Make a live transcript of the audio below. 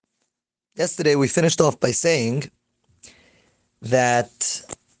Yesterday we finished off by saying that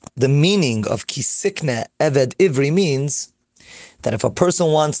the meaning of kisikne eved ivri means that if a person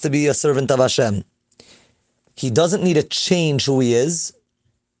wants to be a servant of Hashem, he doesn't need to change who he is,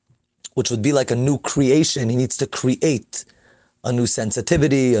 which would be like a new creation. He needs to create a new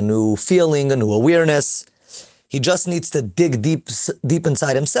sensitivity, a new feeling, a new awareness. He just needs to dig deep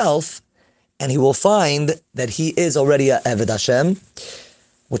inside himself, and he will find that he is already a Eved Hashem,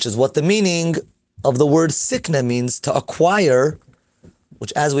 which is what the meaning of the word sikna means, to acquire,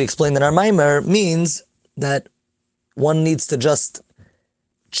 which, as we explained in our Maimer, means that one needs to just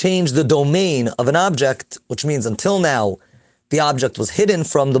change the domain of an object, which means until now, the object was hidden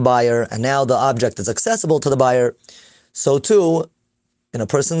from the buyer, and now the object is accessible to the buyer. So too, in a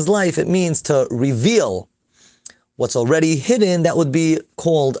person's life, it means to reveal what's already hidden. That would be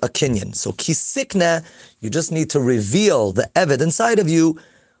called a kinyan. So kisikna, you just need to reveal the eved inside of you,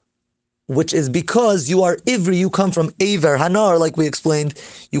 which is because you are ivri, you come from aver, hanar, like we explained,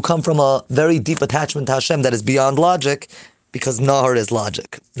 you come from a very deep attachment to Hashem that is beyond logic, because nahar is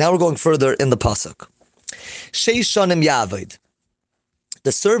logic. Now we're going further in the pasuk. Shanим ya'ved.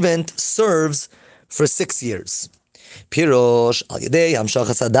 The servant serves for 6 years. Pirosh al yedei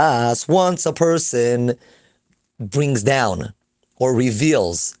hamshachas hadas. Once a person brings down or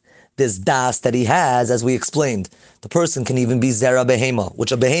reveals this das that he has, as we explained, the person can even be zera behema,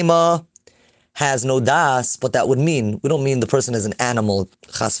 which a behema has no das, but that would mean, we don't mean the person is an animal,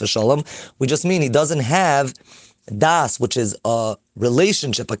 chas v'shalom, we just mean he doesn't have das, which is a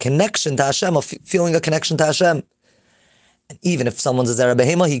relationship, a connection to Hashem, feeling a connection to Hashem. And even if someone's a zera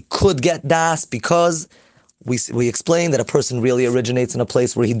behema, he could get das, because we explained that a person really originates in a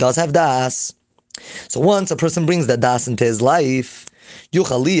place where he does have das. So once a person brings that das into his life,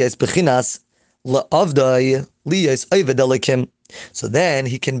 yuchal liyes bchinas לעבדו להיות עובד אלקים. So then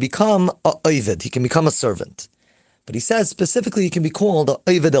he can become a עובד, he can become a servant. But he says specifically he can be called a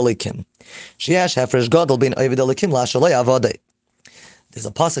עובד אלקים. שיש הפרש גדול בין עובד אלקים לאשר לעבדו. There's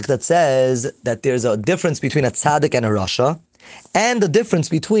a pasuk that says that there's a difference between a tzaddik and a rasha, and a difference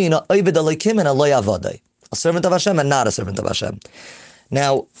between a עובד אלקים and a לעבדו, a servant of Hashem and not a servant of Hashem.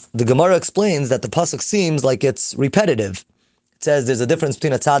 Now, the Gemara explains that the pasuk seems like it's repetitive. It says there's a difference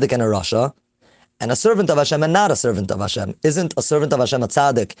between a tzaddik and a rasha, and a servant of Hashem and not a servant of Hashem. Isn't a servant of Hashem a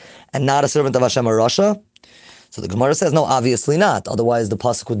tzaddik and not a servant of Hashem a rasha? So the Gemara says, no, obviously not. Otherwise the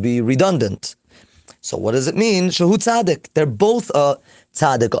pasuk would be redundant. So what does it mean? Shehu tzaddik. They're both a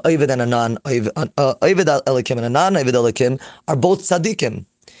tzaddik, a Yaved and a non-Yaved Elikim and a non-Yaved Elikim are both tzaddikim.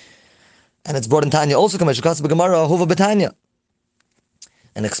 And it's brought in Tanya also, Kameshukasa b'Gemara, Hova betnיא.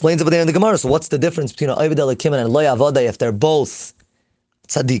 And explains over there in the Gemara. So what's the difference between a Yaved Elikim and a lo yavod if they're both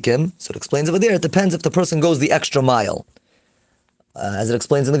tzaddikim? So it explains over there, it depends if the person goes the extra mile. As it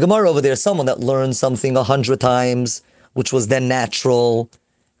explains in the Gemara over there, someone that learned something 100 times, which was then natural,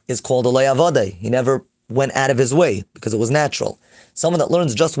 is called a lo yavod. He never went out of his way because it was natural. Someone that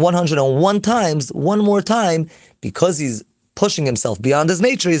learns just 101 times, one more time, because he's pushing himself beyond his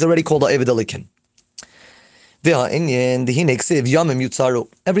nature, he's already called a Yaved Elikim. והענין, דהנה כתיב ימים יוצרו.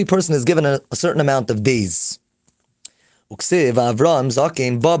 Every person is given a certain amount of days. וכתיב ואברהם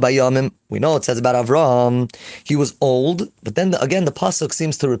זקן בא בימים. We know it says about Avraham, he was old, but then again the pasuk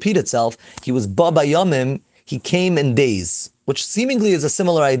seems to repeat itself. He was bā bayamim, he came in days, which seemingly is a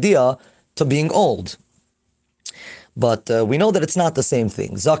similar idea to being old. But we know that it's not the same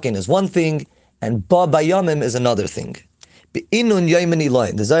thing. Zaken is one thing, and bā bayamim is another thing. Be'inun yomין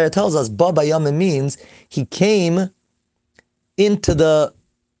עלאין. The Zohar tells us bā bayamim means he came into the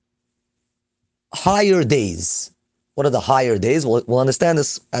higher days. What are the higher days? We'll understand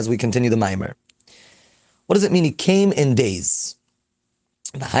this as we continue the Maimer. What does it mean he came in days?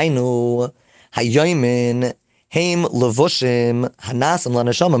 V'hainu hayomin heim levushim hanasam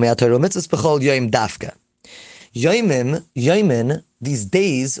laneshama me'atayro mitzvahs b'chol yom dafka. Yomim, these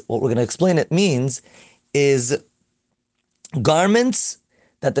days, what we're going to explain it means is garments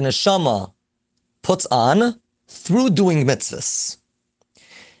that the neshama puts on through doing mitzvahs.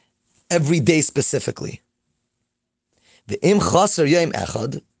 Every day specifically. V'im chaser yom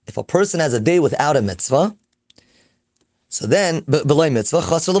echad, if a person has a day without a mitzvah, so then, b'lay mitzvah,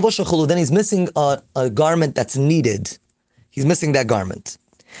 chaser levush chulu, then he's missing a garment that's needed. He's missing that garment.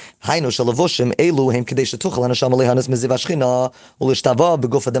 Hainu shalavushim elu hem kedei shetuchal hanashama lehanas miziv hashchina ulishtava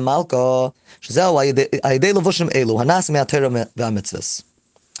begufa demalka shezeu ayidei levushim elu hanas me'atera ve'amitzvahs.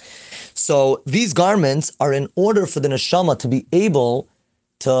 So these garments are in order for the neshama to be able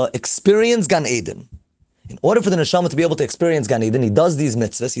to experience Gan Eden. In order for the neshama to be able to experience Gan Eden, he does these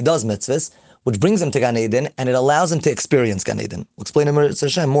mitzvahs, he does mitzvahs, which brings him to Gan Eden, and it allows him to experience Gan Eden. We'll explain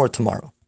more tomorrow.